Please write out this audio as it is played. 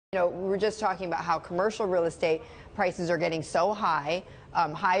We were just talking about how commercial real estate prices are getting so high,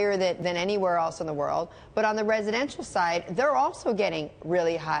 higher than anywhere else in the world. But on the residential side, they're also getting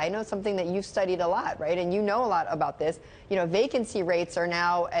really high. I know something that you've studied a lot, right? And you know a lot about this. Vacancy rates are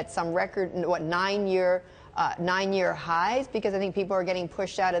now at some record, nine-year highs, because I think people are getting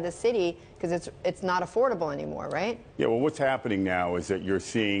pushed out of the city because it's not affordable anymore, right? Yeah, well, what's happening now is that you're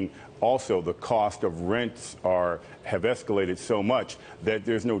seeing also the cost of rents have escalated so much that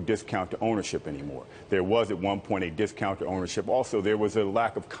there's no discount to ownership anymore. There was at one point a discount to ownership. Also, there was a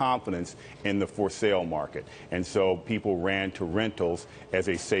lack of confidence in the for sale market. And so people ran to rentals as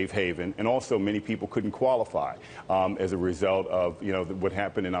a safe haven. And also many people couldn't qualify as a result of, what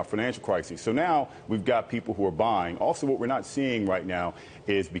happened in our financial crisis. So now we've got people who are buying. Also, what we're not seeing right now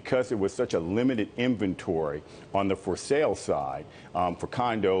is because there was such a limited inventory on the for sale side for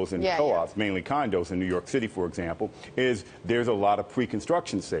condos and co-ops, mainly condos in New York City, for example, is there's a lot of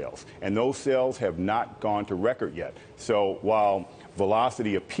pre-construction sales. And those sales have not gone to record yet. So while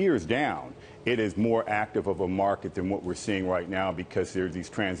velocity appears down, it is more active of a market than what we're seeing right now because there's these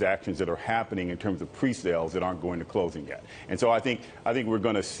transactions that are happening in terms of pre-sales that aren't going to closing yet. And so I think we're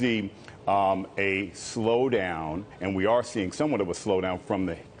going to see a slowdown, and we are seeing somewhat of a slowdown from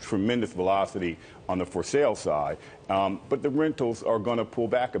the tremendous velocity on the for sale side. But the rentals are going to pull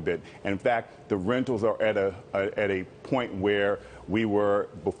back a bit. And in fact, the rentals are at a point where we were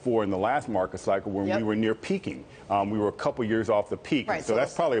before in the last market cycle when we were near peaking. We were a couple years off the peak. Right, so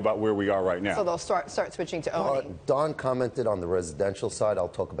that's probably about where we are right now. So they'll start switching to owning. Don commented on the residential side. I'll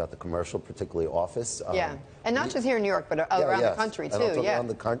talk about the commercial, particularly office. And not just here in New York, but around the country, too. Around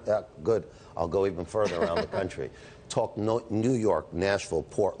the good. I'll go even further around the country. Talk New York, Nashville,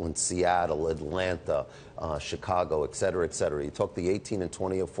 Portland, Seattle, Atlanta, Chicago, et cetera, et cetera. You talk the 18 and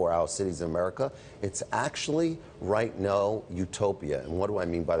 24-hour cities in America, it's actually right now utopia. And what do I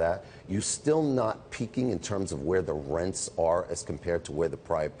mean by that? You're still not peaking in terms of where the rents are as compared to where the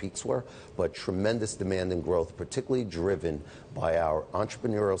prior peaks were, but tremendous demand and growth, particularly driven by our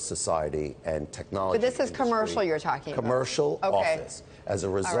entrepreneurial society and technology. But this is commercial you're talking about. Commercial office. As a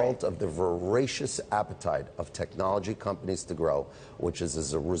result of the voracious appetite of technology companies to grow, which is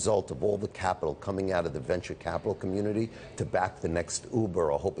as a result of all the capital coming out of the venture capital community to back the next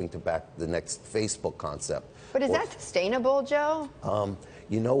Uber or hoping to back the next Facebook concept. But is that sustainable, Joe?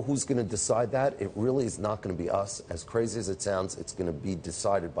 You know who's going to decide that? It really is not going to be us. As crazy as it sounds, it's going to be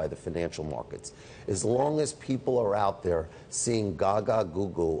decided by the financial markets. As long as people are out there seeing gaga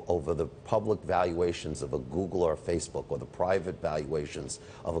Google over the public valuations of a Google or a Facebook or the private valuations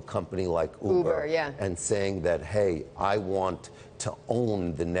of a company like Uber and saying that, hey, I want to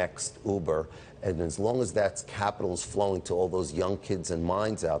own the next Uber, and as long as that capital is flowing to all those young kids and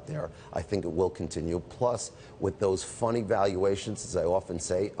minds out there, I think it will continue. Plus, with those funny valuations, as I often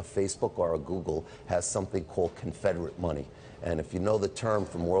say, a Facebook or a Google has something called Confederate money. And if you know the term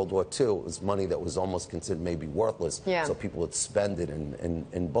from World War II, it was money that was almost considered maybe worthless, so people would spend it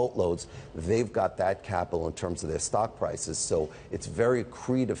in boatloads. They've got that capital in terms of their stock prices, so it's very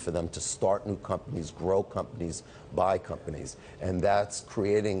accretive for them to start new companies, grow companies, buy companies. And that's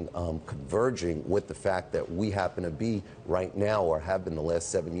creating, converging with the fact that we happen to be right now, or have been the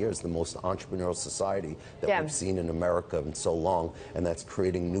last 7 years, the most entrepreneurial society that we've seen in America in so long. And that's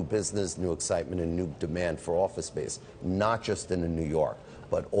creating new business, new excitement, and new demand for office space, not just in New York,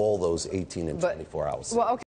 but all those 18 and 24 hours. Well, okay.